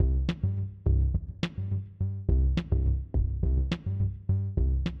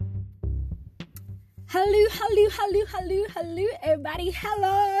Hello, everybody.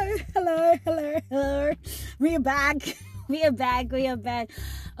 Hello. We are back. We are back.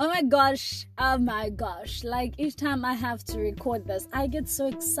 Oh my gosh. Like each time I have to record this, I get so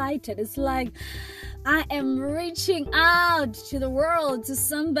excited. It's like I am reaching out to the world, to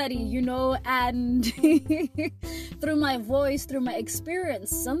somebody, and through my voice, through my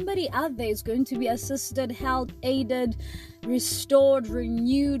experience, somebody out there is going to be assisted, helped, aided, restored,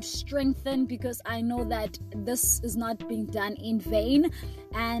 renewed, strengthened, because I know that this is not being done in vain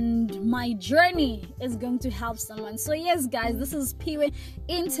and my journey is going to help someone. So yes, guys, this is Piwe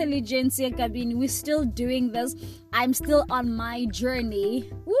Intelligentsia Kabini. We're still doing this. I'm still on my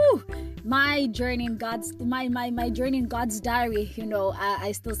journey. My journey in God's my journey in God's diary.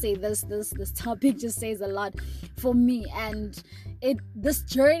 I still say this topic just says a lot for me, and this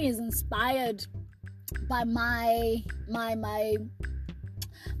journey is inspired by my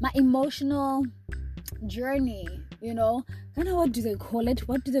emotional journey. Kind of, what do they call it?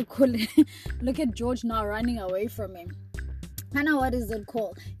 Look at George now running away from him. I know, what is it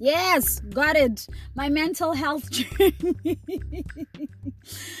called? Yes, got it. My mental health journey.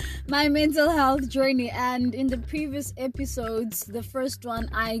 My mental health journey. And in the previous episodes, the first one,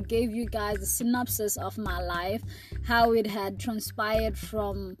 I gave you guys a synopsis of my life, how it had transpired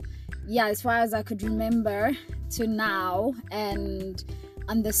from, as far as I could remember, to now. And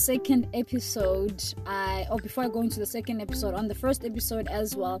on the second episode, before I go into the second episode, on the first episode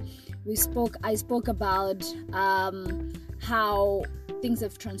as well, I spoke about how things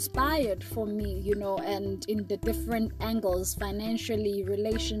have transpired for me, and in the different angles, financially,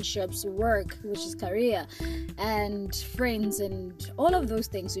 relationships, work, which is career, and friends, and all of those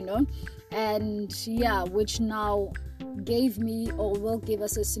things, and which now gave me, or will give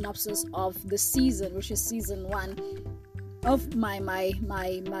us, a synopsis of the season, which is season 1 of my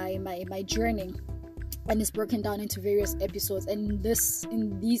journey. And it's broken down into various episodes, and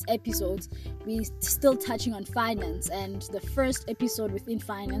in these episodes we still touching on finance. And the first episode within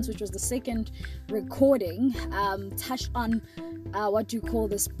finance, which was the second recording, touched on what do you call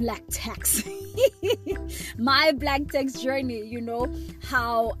this, black tax. My black tax journey,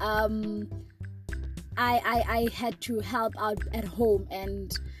 how I had to help out at home,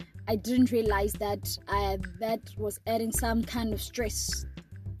 and I didn't realize that that was adding some kind of stress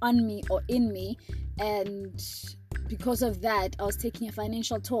on me or in me, and because of that I was taking a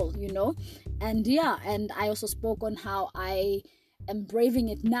financial toll, and I also spoke on how I am braving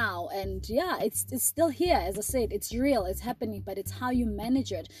it now, and it's still here. As I said, it's real, it's happening, but it's how you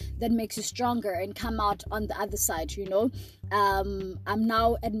manage it that makes you stronger and come out on the other side. I'm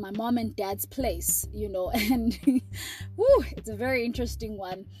now at my mom and dad's place, and it's a very interesting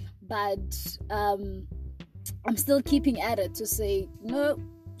one, but I'm still keeping at it to say, no,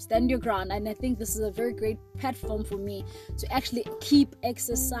 stand your ground. And I think this is a very great platform for me to actually keep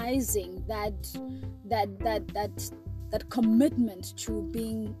exercising that commitment to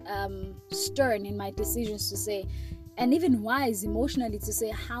being stern in my decisions, to say, and even wise emotionally, to say,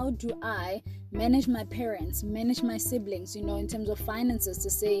 how do I manage my parents, manage my siblings, in terms of finances, to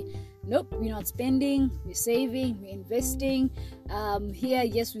say, nope, we're not spending, we're saving, we're investing. Here,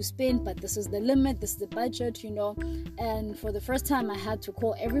 yes, we spend, but this is the limit, this is the budget, And for the first time, I had to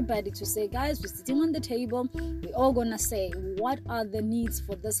call everybody to say, guys, we're sitting on the table, we're all gonna say, what are the needs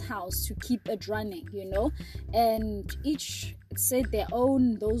for this house to keep it running, And each said their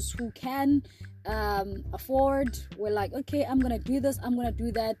own. Those who can afford were like, okay, I'm gonna do this, I'm gonna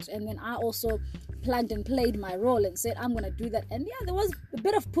do that. And then I also plugged and played my role and said, I'm gonna do that. And there was a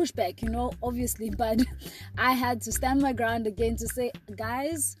bit of pushback, obviously, but I had to stand my ground again to say,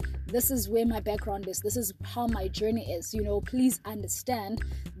 guys, this is where my background is, this is how my journey is, please understand,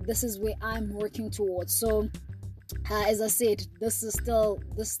 this is where I'm working towards. So as I said, this is still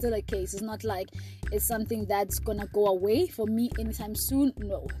a case. It's not like it's something that's gonna go away for me anytime soon.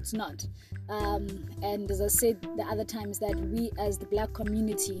 No, it's not. And as I said the other times, that we as the black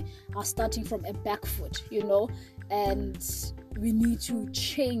community are starting from a back foot, and we need to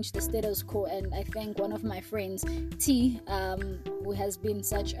change the status quo. And I thank one of my friends, T, who has been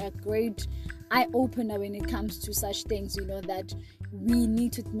such a great eye-opener when it comes to such things, that we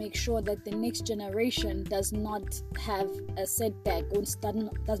need to make sure that the next generation does not have a setback, or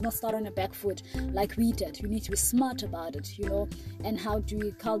does not start on a back foot like we did. We need to be smart about it, and how do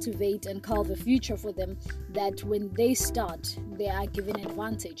we cultivate and carve a future for them, that when they start, they are given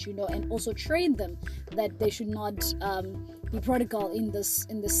advantage, and also train them that they should not be prodigal in this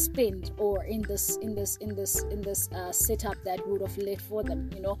spend, or in this setup that would have led for them,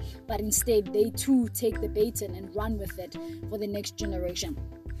 but instead they too take the baton and run with it for the next generation.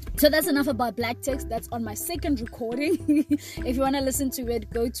 So that's enough about black text. That's on my second recording. If you want to listen to it,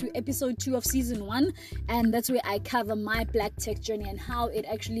 go to episode 2 of season 1, and that's where I cover my black text journey and how it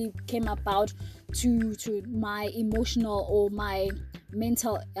actually came about to my emotional or my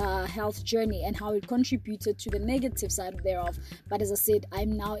mental health journey, and how it contributed to the negative side thereof. But as I said,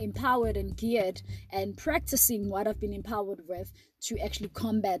 I'm now empowered and geared and practicing what I've been empowered with to actually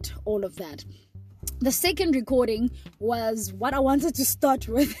combat all of that. The second recording was what I wanted to start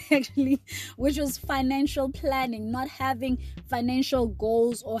with, actually, which was financial planning, not having financial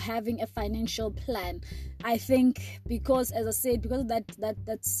goals or having a financial plan. I think because, as I said, because of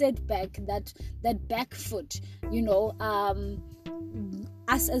that setback, that back foot,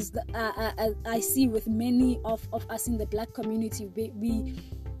 us as I see with many of us in the black community, we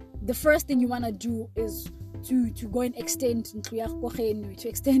the first thing you want to do is to go and extend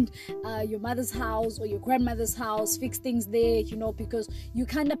your mother's house or your grandmother's house, fix things there, because you're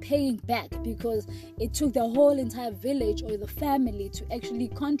kind of paying back, because it took the whole entire village or the family to actually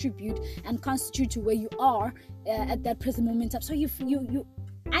contribute and constitute to where you are at that present moment. So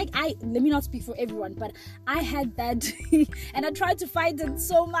I let me not speak for everyone, but I had that and I tried to fight it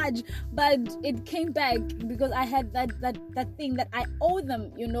so much, but it came back because I had that thing that I owe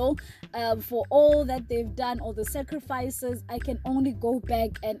them, for all that they've done, all the sacrifices. I can only go back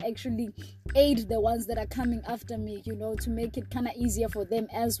and actually aid the ones that are coming after me, to make it kind of easier for them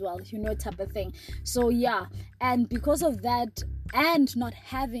as well, type of thing. So yeah, and because of that, and not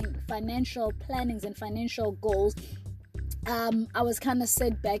having financial plannings and financial goals, I was kind of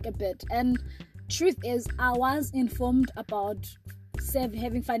set back a bit. And truth is, I was informed about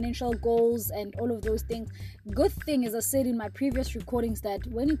having financial goals and all of those things. Good thing, as I said in my previous recordings, that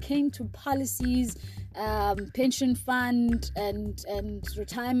when it came to policies, pension fund and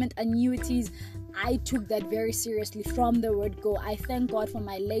retirement annuities, I took that very seriously from the word go. I thank God for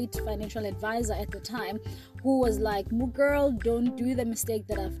my late financial advisor at the time, who was like, girl, don't do the mistake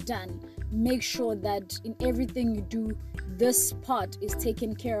that I've done. Make sure that in everything you do, this part is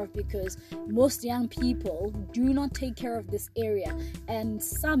taken care of, because most young people do not take care of this area. And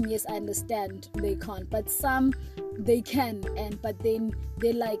some, yes, I understand they can't, but some they can, but then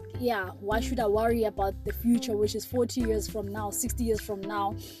they're like, yeah, why should I worry about the future, which is 40 years from now, 60 years from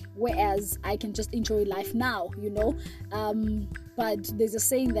now, whereas I can just enjoy life now, but there's a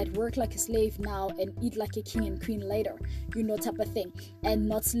saying that work like a slave now and eat like a king and queen later, type of thing, and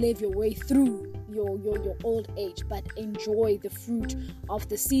not slave your way through your old age, but enjoy the fruit of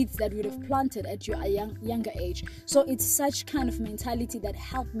the seeds that you would have planted at your younger age. So it's such kind of mentality that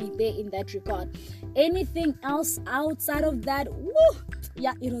helped me there in that regard. Anything else outside of that,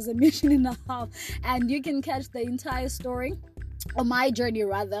 it was a mission and a half, and you can catch the entire story, or my journey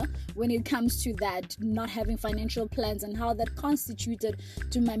rather, when it comes to that, not having financial plans, and how that constituted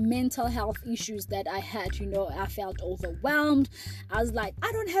to my mental health issues that I had. I felt overwhelmed. I was like,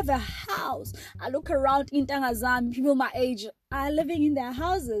 I don't have a house. I look around in Tangazam, people my age are living in their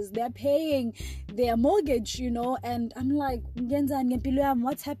houses, they're paying their mortgage, and I'm like,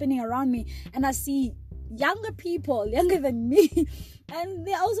 what's happening around me? And I see younger people, younger than me, and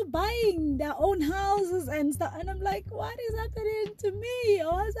they're also buying their own houses and stuff, and I'm like, what is happening to me,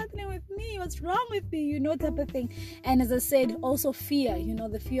 or what's happening with me, what's wrong with me, type of thing. And as I said, also fear,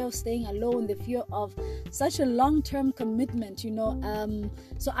 the fear of staying alone, the fear of such a long-term commitment,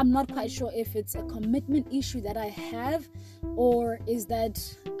 so I'm not quite sure if it's a commitment issue that I have, or is that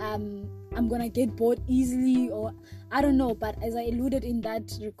I'm gonna get bored easily, or I don't know. But as I alluded in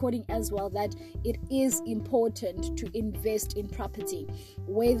that recording as well, that it is important to invest in property,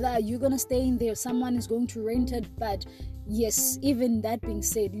 whether you're gonna stay in there, someone is going to rent it. But yes, even that being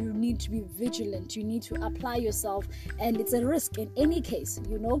said, you need to be vigilant, you need to apply yourself, and it's a risk in any case,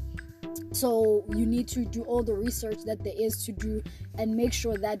 so you need to do all the research that there is to do, and make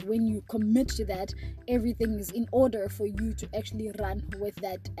sure that when you commit to that, everything is in order for you to actually run with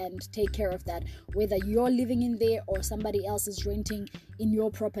that and take care of that, whether you're living in there or somebody else is renting in your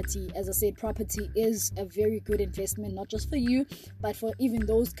property. As I said, property is a very good investment, not just for you, but for even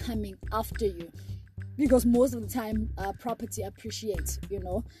those coming after you, because most of the time property appreciates,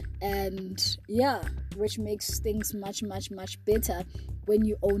 and which makes things much better when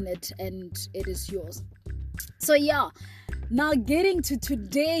you own it and it is yours. So now getting to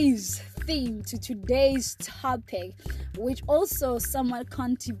today's theme, to today's topic, which also somewhat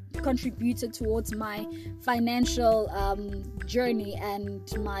contributed towards my financial journey and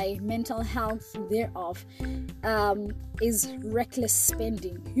my mental health thereof, is reckless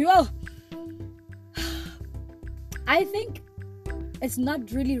spending. I think It's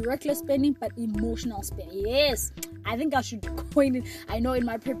not really reckless spending, but emotional spending. Yes, I think I should coin it. I know in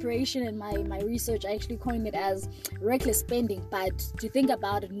my preparation and my research, I actually coined it as reckless spending. But to think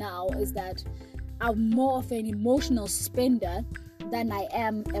about it now is that I'm more of an emotional spender than I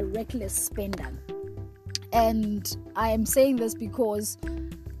am a reckless spender. And I am saying this because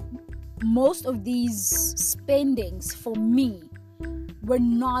most of these spendings for me were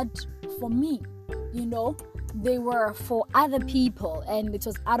not for me, they were for other people, and it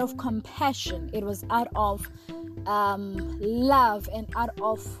was out of compassion, it was out of love, and out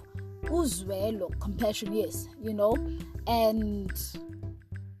of uzwelo, compassion, yes, and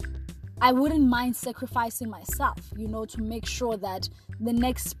I wouldn't mind sacrificing myself, to make sure that the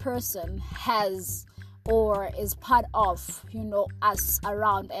next person has or is part of, us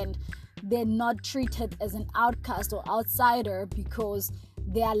around, and they're not treated as an outcast or outsider because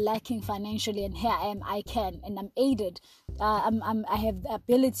they are lacking financially, and here I am, I can, and I'm aided. I have the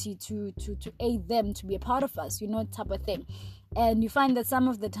ability to aid them to be a part of us, type of thing. And you find that some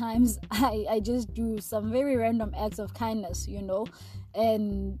of the times I just do some very random acts of kindness,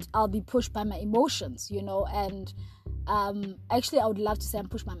 and I'll be pushed by my emotions, and actually I would love to say I'm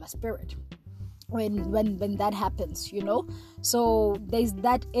pushed by my spirit when that happens, so there's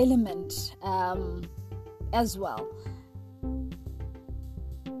that element as well.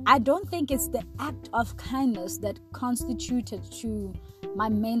 I don't think it's the act of kindness that constituted to my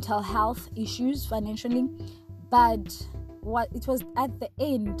mental health issues financially, but what it was at the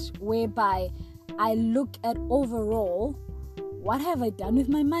end whereby I look at overall, what have I done with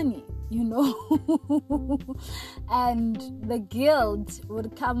my money, and the guilt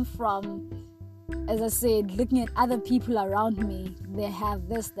would come from, as I said, looking at other people around me. They have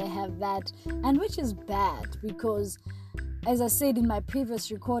this, they have that, and which is bad because, as I said in my previous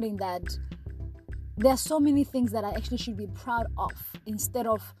recording, that there are so many things that I actually should be proud of instead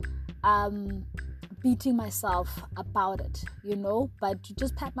of beating myself about it, but to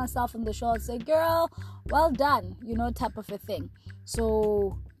just pat myself on the shoulder and say, girl, well done, type of a thing.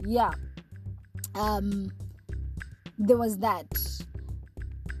 So yeah, there was that.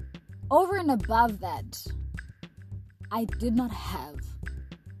 Over and above that, I did not have,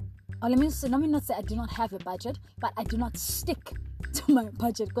 or let me not say I do not have a budget, but I do not stick to my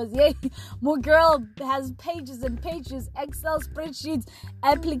budget, because my girl has pages and pages, Excel spreadsheets,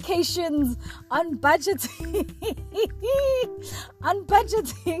 applications on budgeting.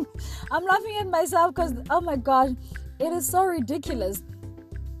 I'm laughing at myself because, oh my god, it is so ridiculous.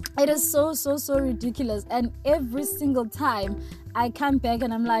 It is so ridiculous. And every single time I come back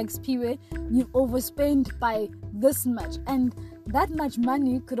and I'm like, Spiwe, you've overspent by this much, and that much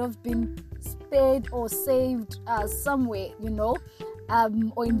money could have been spared or saved somewhere,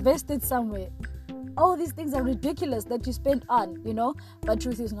 or invested somewhere. All these things are ridiculous that you spend on, but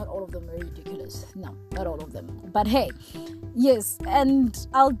truth is, not all of them are ridiculous. No, not all of them. But hey, yes, and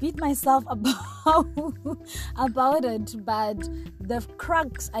I'll beat myself about it, but the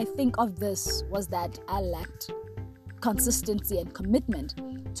crux, I think, of this was that I lacked consistency and commitment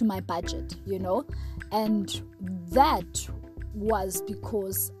to my budget, and that was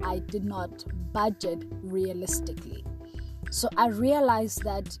because I did not budget realistically. So I realized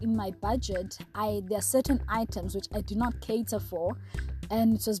that in my budget, there are certain items which I do not cater for,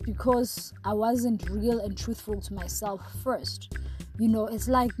 and it was because I wasn't real and truthful to myself first. It's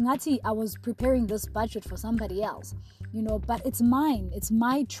like, Ngati, I was preparing this budget for somebody else, but it's mine, it's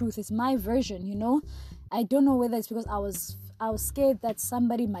my truth, it's my version, I don't know whether it's because I was scared that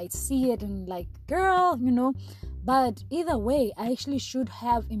somebody might see it and like, girl, but either way, I actually should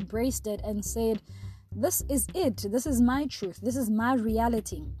have embraced it and said, this is it, this is my truth, this is my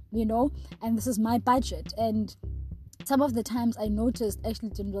reality, and this is my budget. And some of the times I noticed,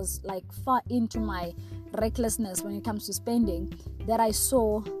 actually it was like far into my recklessness when it comes to spending, that I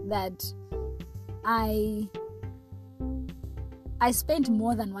saw that I spent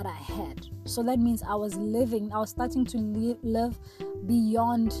more than what I had. So that means I was starting to live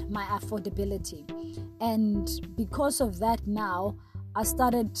beyond my affordability. And because of that, now I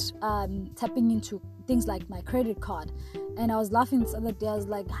started tapping into things like my credit card. And I was laughing this other day. I was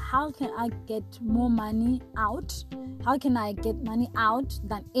like, how can I get more money out? How can I get money out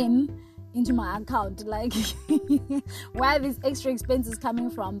than into my account? Like, where are these extra expenses coming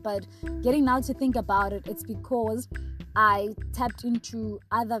from? But getting now to think about it, it's because I tapped into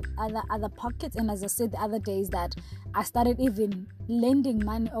other pockets. And as I said the other days, that I started even lending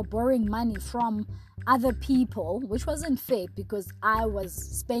money or borrowing money from other people, which wasn't fair because I was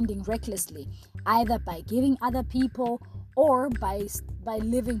spending recklessly, either by giving other people or by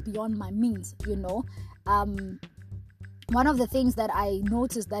living beyond my means, one of the things that I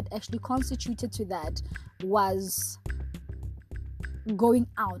noticed that actually constituted to that was going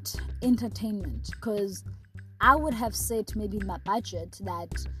out, entertainment, because I would have said maybe in my budget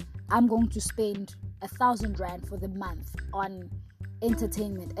that I'm going to spend 1,000 rand for the month on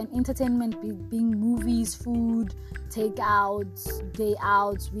entertainment, and entertainment being movies, food, takeouts, day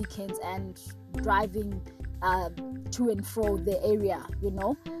outs, weekends, and driving to and fro the area,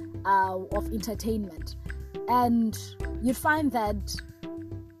 of entertainment. And you'd find that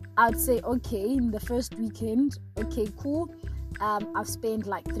I'd say, okay, in the first weekend, okay, cool, I've spent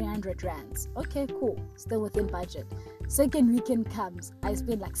like 300 rands. Okay, cool, still within budget. Second weekend comes, I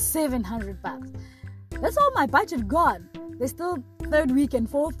spend like 700 bucks. That's all my budget gone. There's still third week and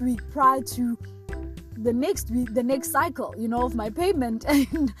fourth week prior to the next week, the next cycle, of my payment,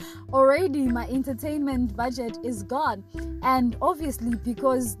 and already my entertainment budget is gone. And obviously,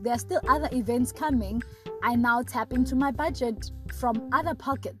 because there are still other events coming, I now tap into my budget from other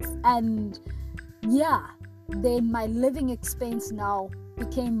pockets. And then my living expense now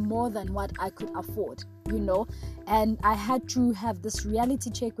became more than what I could afford, and I had to have this reality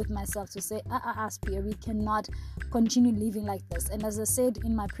check with myself to say, Spia, we cannot continue living like this. And as I said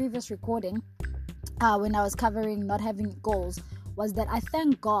in my previous recording, when I was covering not having goals, was that I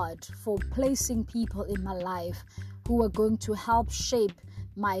thank God for placing people in my life who were going to help shape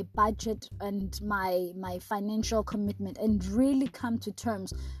my budget and my financial commitment, and really come to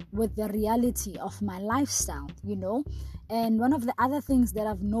terms with the reality of my lifestyle, And one of the other things that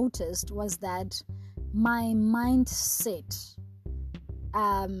I've noticed was that my mindset,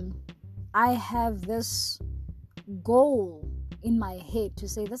 I have this goal in my head to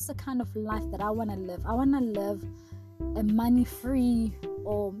say, that's the kind of life that I want to live. I want to live a money-free,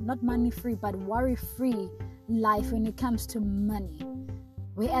 or not money-free, but worry-free life when it comes to money.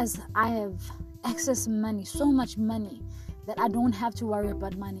 Whereas I have excess money, so much money, that I don't have to worry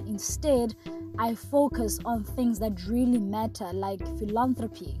about money. Instead, I focus on things that really matter, like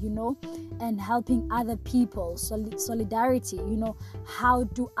philanthropy, and helping other people, solidarity, how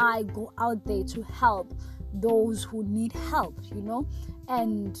do I go out there to help those who need help,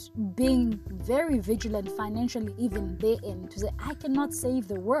 and being very vigilant financially, even therein, to say, I cannot save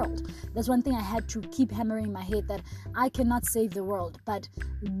the world. That's one thing I had to keep hammering in my head, that I cannot save the world, but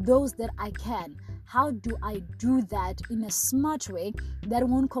those that I can, how do I do that in a smart way that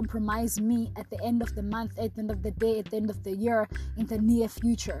won't compromise me at the end of the month, at the end of the day, at the end of the year, in the near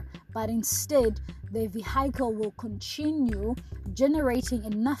future, but instead the vehicle will continue generating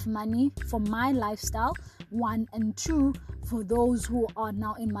enough money for my lifestyle, one, and two, for those who are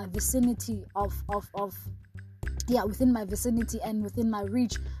now in my vicinity within my vicinity and within my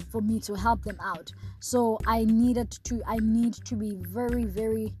reach, for me to help them out. So I need to be very,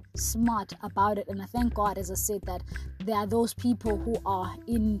 very smart about it. And I thank God, as I said, that there are those people who are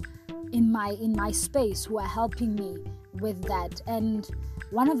in my space who are helping me with that. And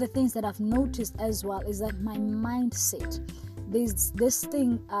one of the things that I've noticed as well is that my mindset, there's this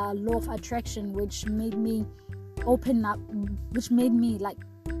thing, law of attraction, which made me open my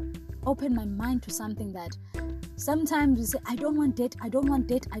mind to something that sometimes you say, I don't want debt, and I don't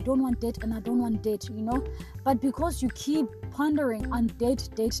want debt, but because you keep pondering on debt,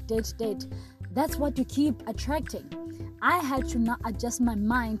 that's what you keep attracting. I had to now adjust my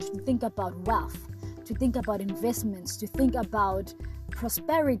mind to think about wealth, to think about investments, to think about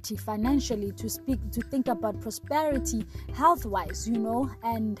prosperity financially, to think about prosperity health-wise,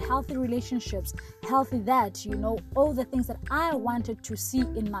 and healthy relationships, healthy that, all the things that I wanted to see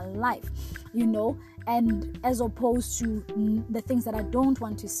in my life, and as opposed to the things that I don't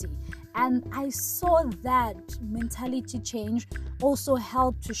want to see. And I saw that mentality change also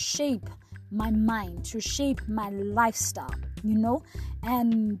help to shape my mind, to shape my lifestyle,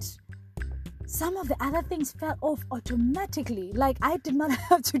 and some of the other things fell off automatically. Like, I did not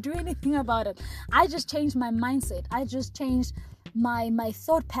have to do anything about it. I just changed my mindset. I just changed my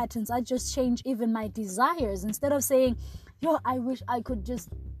thought patterns. I just changed even my desires. Instead of saying, I wish I could just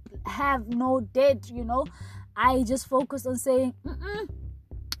have no debt, I just focused on saying,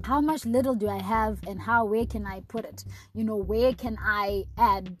 how much little do I have, and where can I put it? Where can I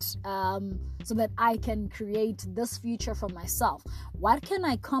add so that I can create this future for myself? What can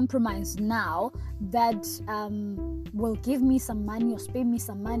I compromise now that will give me some money or spend me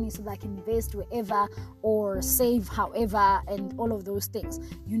some money so that I can invest wherever or save however, and all of those things,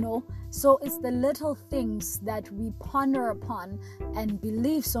 So it's the little things that we ponder upon and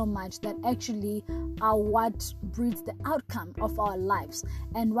believe so much that actually are what breeds the outcome of our lives.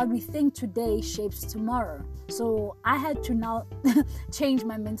 And what we think today shapes tomorrow. So I had to now change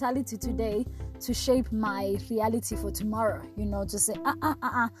my mentality today to shape my reality for tomorrow, to say,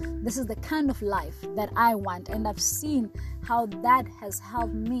 this is the kind of life that I want. And I've seen how that has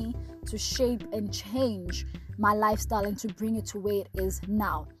helped me to shape and change my lifestyle and to bring it to where it is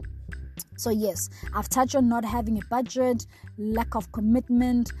now. So yes, I've touched on not having a budget, lack of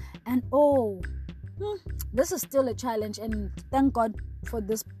commitment, and this is still a challenge. And thank God for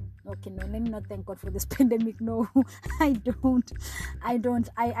this. Okay, no, let me not thank God for this pandemic. No, I don't.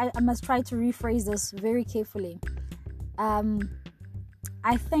 I must try to rephrase this very carefully.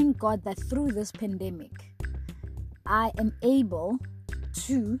 I thank God that through this pandemic, I am able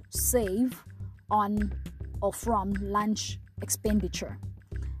to save on or from lunch expenditure,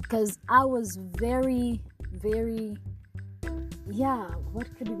 because I was very, very,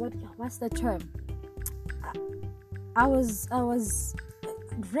 what's the term? I was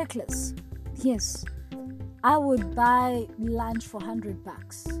reckless. Yes, I would buy lunch for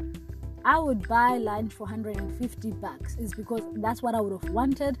 $100. I would buy lunch for $150. It's because that's what I would have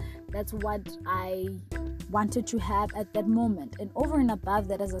wanted. That's what I wanted to have at that moment. And over and above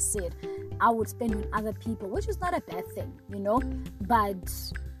that, as I said, I would spend on other people, which is not a bad thing, but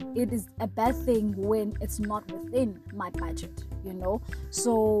it is a bad thing when it's not within my budget,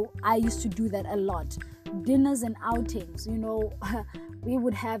 So I used to do that a lot. Dinners and outings, we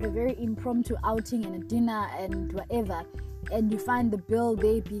would have a very impromptu outing and a dinner and whatever, and you find the bill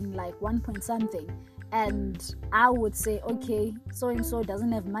there being like 1 point something, and I would say, okay, so and so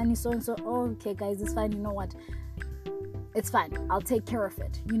doesn't have money, so and so, okay guys, it's fine, you know what, it's fine, I'll take care of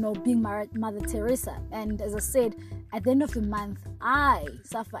it, being Mother Teresa. And as I said, at the end of the month I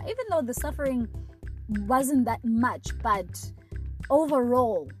suffer, even though the suffering wasn't that much, but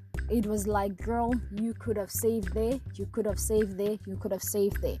overall it was like, girl, you could have saved there, you could have saved there, you could have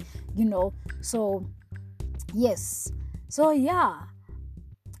saved there, so yes. So yeah,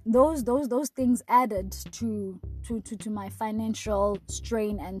 those things added to my financial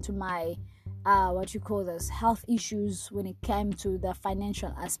strain and to my health issues when it came to the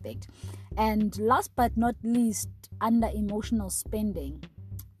financial aspect. And last but not least, under emotional spending.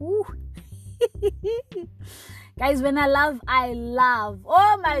 Ooh. Guys, when I love.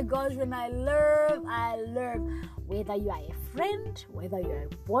 Oh my gosh, when I love. Whether you are a friend, whether you're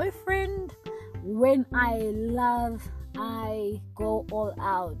a boyfriend, when I love, I go all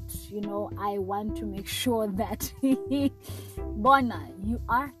out. I want to make sure that Bona, you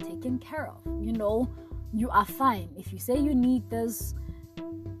are taken care of. You are fine. If you say you need this,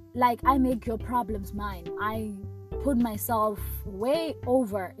 like, I make your problems mine. I put myself way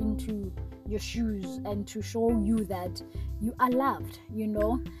over into your shoes and to show you that you are loved,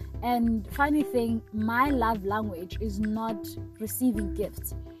 And funny thing, my love language is not receiving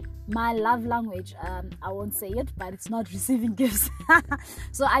gifts. My love language, I won't say it, but it's not receiving gifts.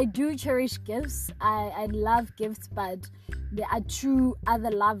 So I do cherish gifts. I love gifts, but there are 2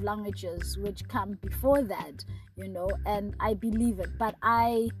 other love languages which come before that, and I believe it. But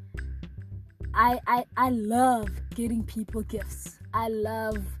I love getting people gifts. I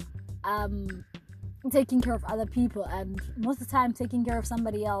love taking care of other people, and most of the time taking care of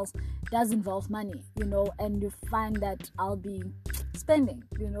somebody else does involve money, and you find that I'll be spending,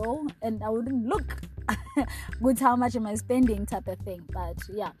 and I wouldn't look good, how much am I spending type of thing. But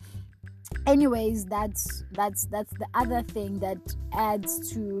yeah, anyways, that's the other thing that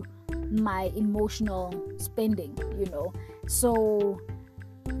adds to my emotional spending, so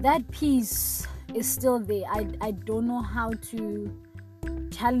that piece is still there. I don't know how to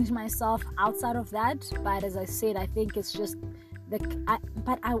challenge myself outside of that, but as I said, I think it's just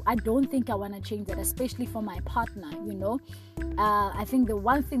I don't think I want to change that, especially for my partner. I think the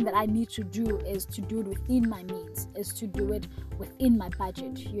one thing that I need to do is to do it within my means, is to do it within my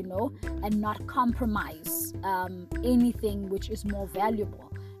budget, and not compromise anything which is more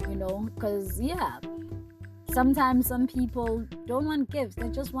valuable, because sometimes some people don't want gifts, they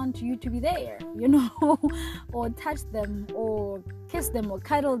just want you to be there, or touch them, or kiss them, or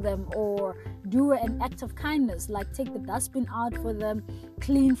cuddle them, or do an act of kindness, like take the dustbin out for them,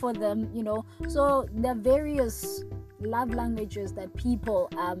 clean for them, So there are various love languages that people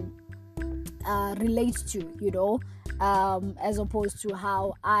relate to, as opposed to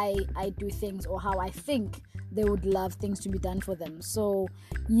how I do things, or how I think they would love things to be done for them. So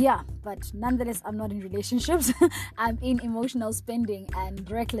yeah, but nonetheless, I'm not in relationships. I'm in emotional spending and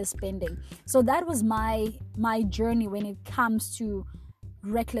reckless spending. So that was my journey when it comes to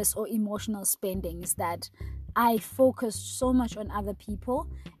reckless or emotional spending, is that I focused so much on other people,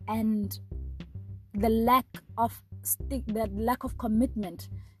 and the lack of commitment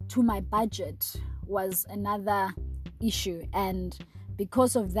to my budget was another issue. And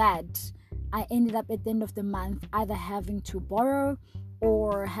because of that, I ended up at the end of the month either having to borrow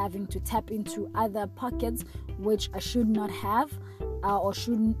or having to tap into other pockets, which I should not have or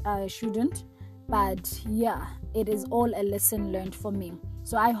shouldn't. But yeah, it is all a lesson learned for me.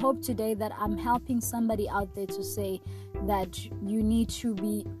 So I hope today that I'm helping somebody out there to say that you need to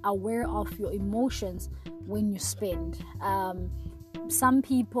be aware of your emotions when you spend. Some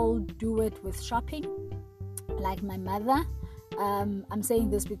people do it with shopping, like my mother. I'm saying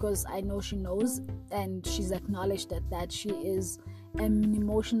this because I know she knows, and she's acknowledged that she is an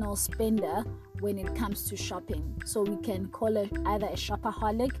emotional spender when it comes to shopping. So we can call her either a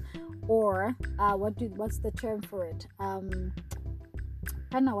shopaholic or what's the term for it?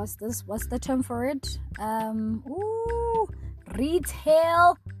 Hannah, what's the term for it?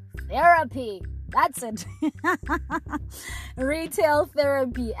 Retail therapy. That's it. Retail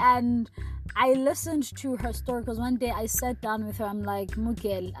therapy. And I listened to her story because one day I sat down with her. I'm like,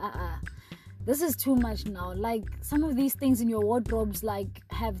 Mugel, this is too much now. Like, some of these things in your wardrobes like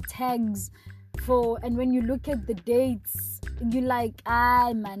have tags for, and when you look at the dates, you're like,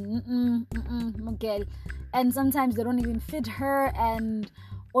 man, Mugel. And sometimes they don't even fit her and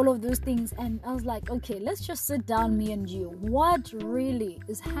all of those things. And I was like, okay, let's just sit down, me and you. What really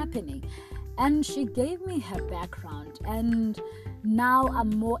is happening? And she gave me her background, and now I'm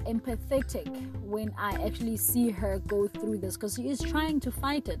more empathetic when I actually see her go through this, because she is trying to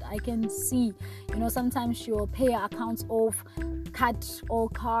fight it. I can see, sometimes she'll pay her accounts off, cut all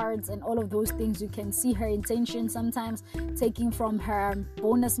cards and all of those things. You can see her intention, sometimes taking from her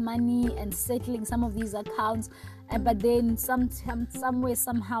bonus money and settling some of these accounts, but then somewhere,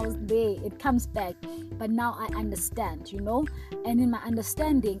 somehow it comes back. But now I understand, and in my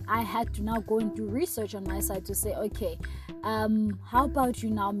understanding, I had to now go and do research on my side to say, okay, how about you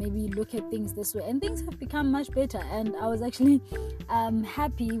now maybe look at things this way? And things have become much better. And I was actually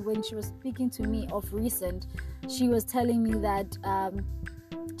happy when she was speaking to me of recent. She was telling me that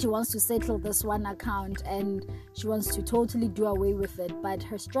she wants to settle this one account and she wants to totally do away with it. But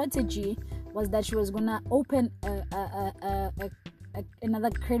her strategy was that she was going to open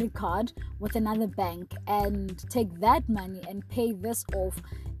another credit card with another bank and take that money and pay this off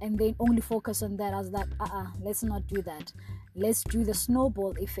and then only focus on that. I was like, let's not do that. Let's do the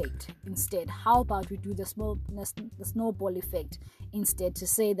snowball effect instead. How about we do the snowball effect instead, to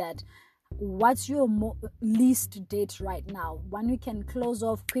say that what's your least date right now? One we can close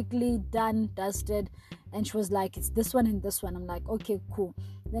off quickly, done, dusted. And she was like, it's this one and this one. I'm like, okay, cool.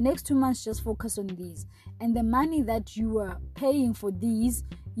 The next 2 months, just focus on these. And the money that you were paying for these,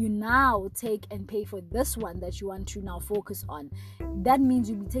 you now take and pay for this one that you want to now focus on. That means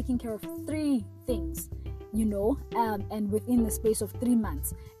you'll be taking care of 3 things, and within the space of 3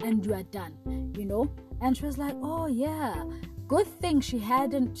 months, and you are done, And she was like, oh yeah, good thing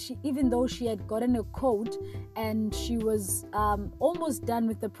even though she had gotten a code and she was almost done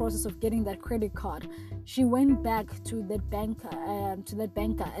with the process of getting that credit card, she went back to that banker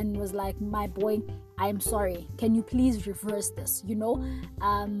and was like, my boy, I'm sorry, can you please reverse this?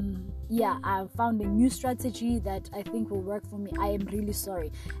 I found a new strategy that I think will work for me. I am really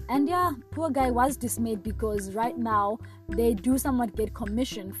sorry. And poor guy was dismayed, because right now they do somewhat get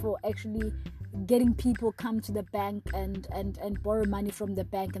commission for actually getting people come to the bank and borrow money from the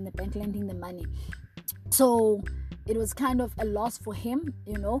bank, and the bank lending the money. So it was kind of a loss for him,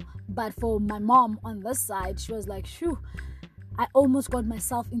 but for my mom on this side, she was like, phew, I almost got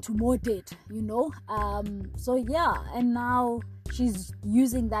myself into more debt, and now she's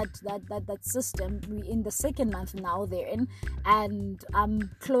using that system. We're in the 2nd month now they're in, and I'm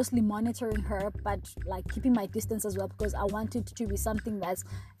closely monitoring her, but like keeping my distance as well, because I want it to be something that's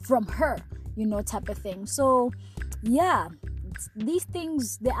from her, type of thing. So these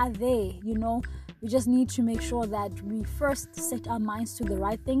things, they are there, we just need to make sure that we first set our minds to the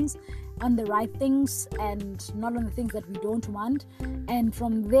right things, on the right things, and not on the things that we don't want. And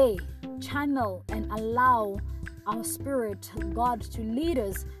from there, channel and allow our spirit, God, to lead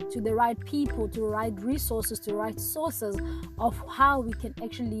us to the right people, to the right resources, to the right sources of how we can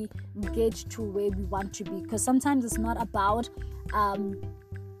actually get to where we want to be. Because sometimes it's not about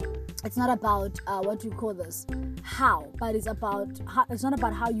what do you call this, how, but it's not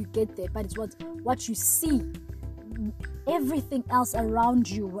about how you get there, but it's what you see. Everything else around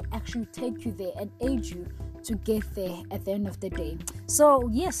you will actually take you there and aid you to get there at the end of the day. So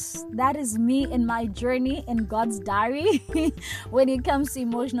yes, that is me in my journey in God's diary when it comes to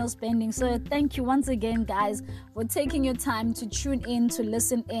emotional spending. So thank you once again, guys, for taking your time to tune in, to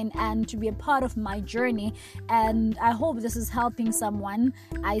listen in, and to be a part of my journey. And I hope this is helping someone.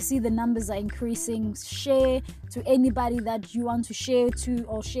 I see the numbers are increasing. Share to anybody that you want to share to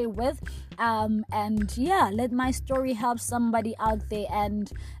or share with. And yeah, let my story help somebody out there,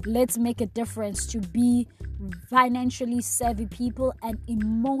 and let's make a difference to be financially savvy people and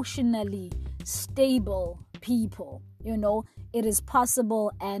emotionally stable people. It is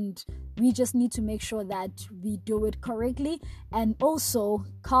possible, and we just need to make sure that we do it correctly and also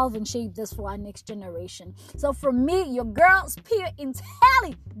carve and shape this for our next generation. So from me, your girl's pure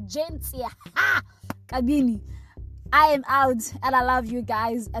intelligentsia, Kabini, I am out, and I love you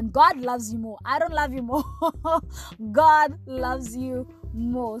guys, and God loves you more. I don't love you more. God loves you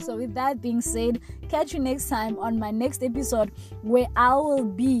more. So with that being said, catch you next time on my next episode, where I will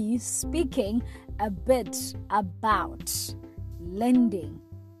be speaking a bit about lending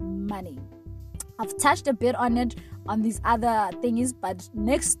money. I've touched a bit on it on these other things, but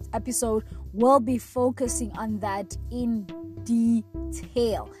next episode we'll be focusing on that in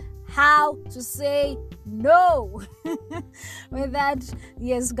detail. How to say no. With that,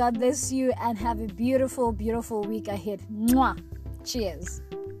 yes, God bless you and have a beautiful, beautiful week ahead. Mwah. Cheers.